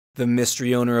The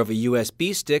mystery owner of a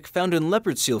USB stick found in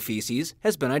leopard seal feces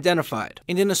has been identified,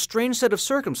 and in a strange set of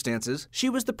circumstances, she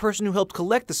was the person who helped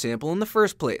collect the sample in the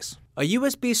first place. A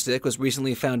USB stick was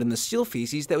recently found in the seal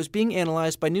feces that was being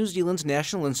analyzed by New Zealand's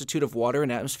National Institute of Water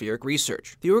and Atmospheric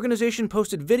Research. The organization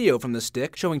posted video from the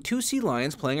stick showing 2 sea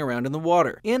lions playing around in the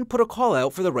water, and put a call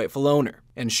out for the rightful owner.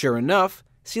 And sure enough,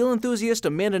 seal enthusiast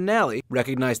Amanda Nally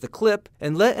recognized the clip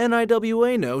and let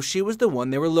NIWA know she was the one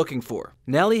they were looking for.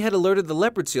 Nally had alerted the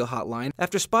leopard seal hotline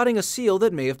after spotting a seal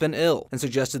that may have been ill and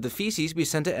suggested the feces be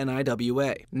sent to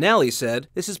NIWA. Nally said,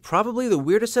 "This is probably the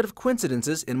weirdest set of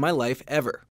coincidences in my life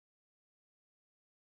ever."